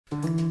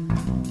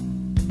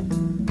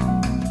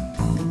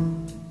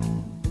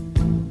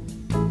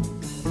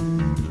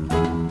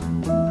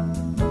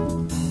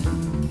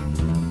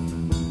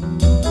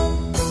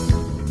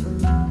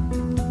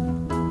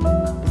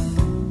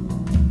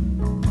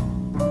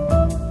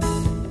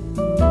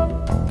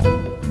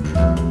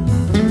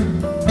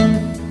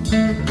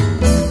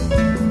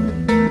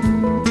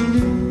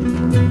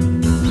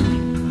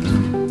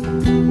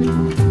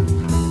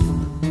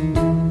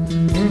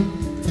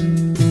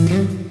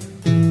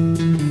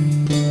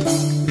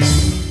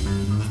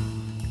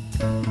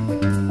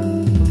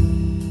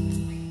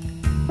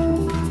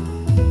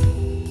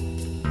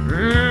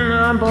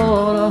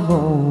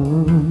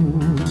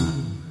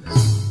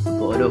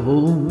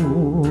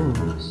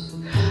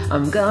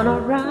gonna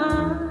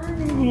ride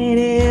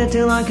it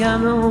till I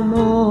can no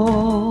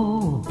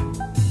more.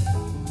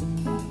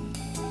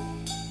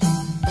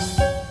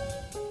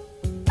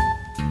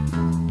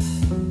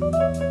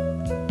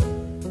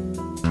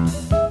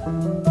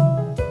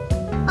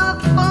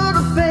 Up on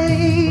the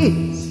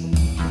base,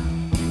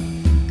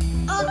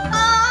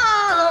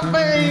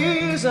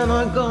 and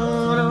I'm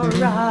gonna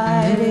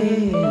ride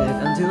it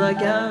until I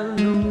can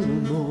no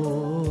more.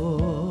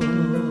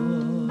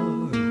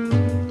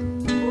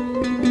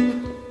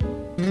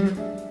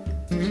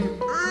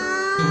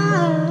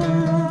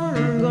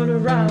 I'm gonna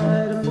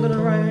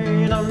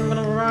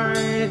ride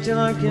it till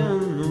I can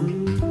no more.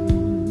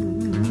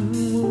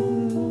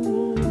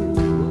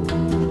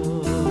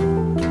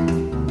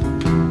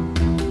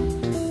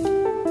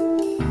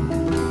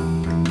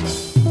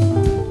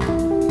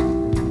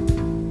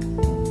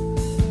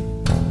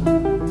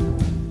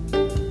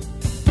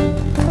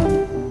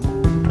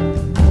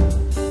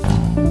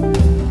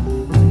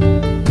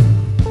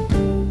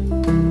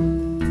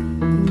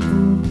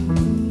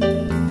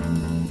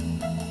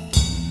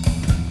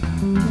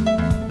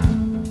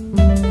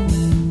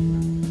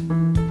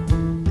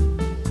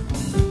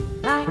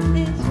 Like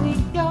this we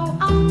go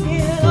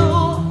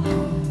uphill.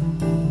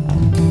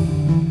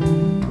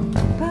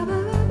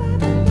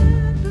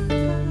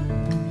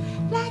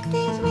 Like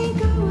this we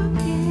go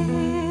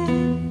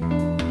uphill.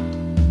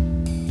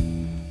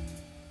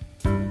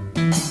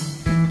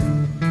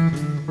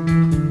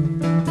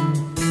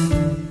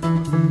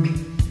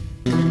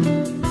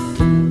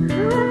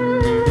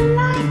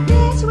 Like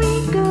this we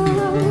go.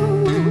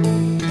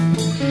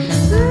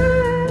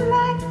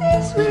 Like this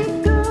we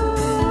go.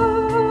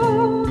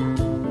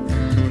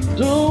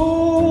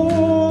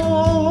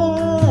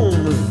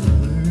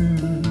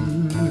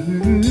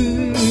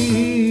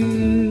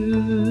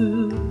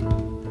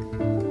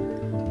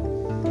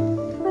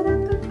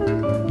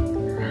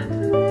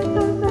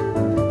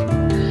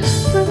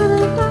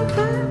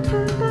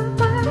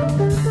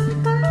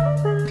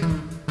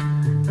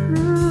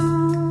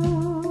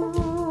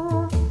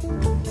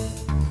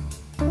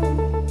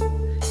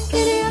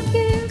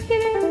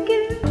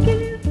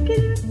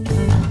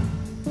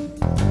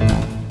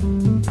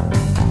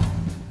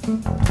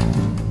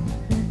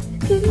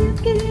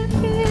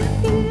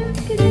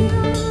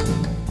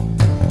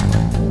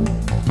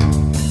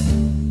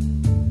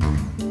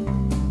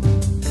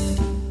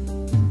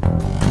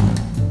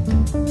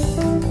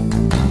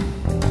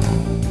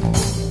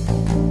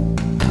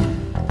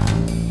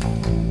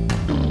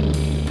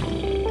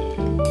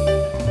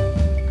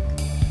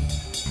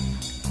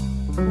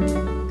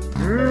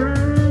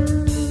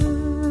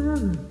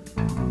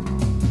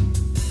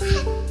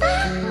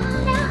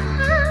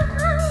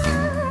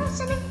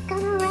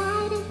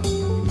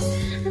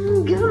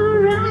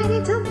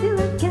 Until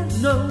I can't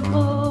no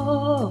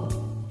more.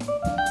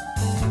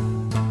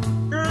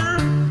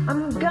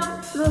 I'm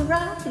gonna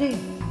ride it.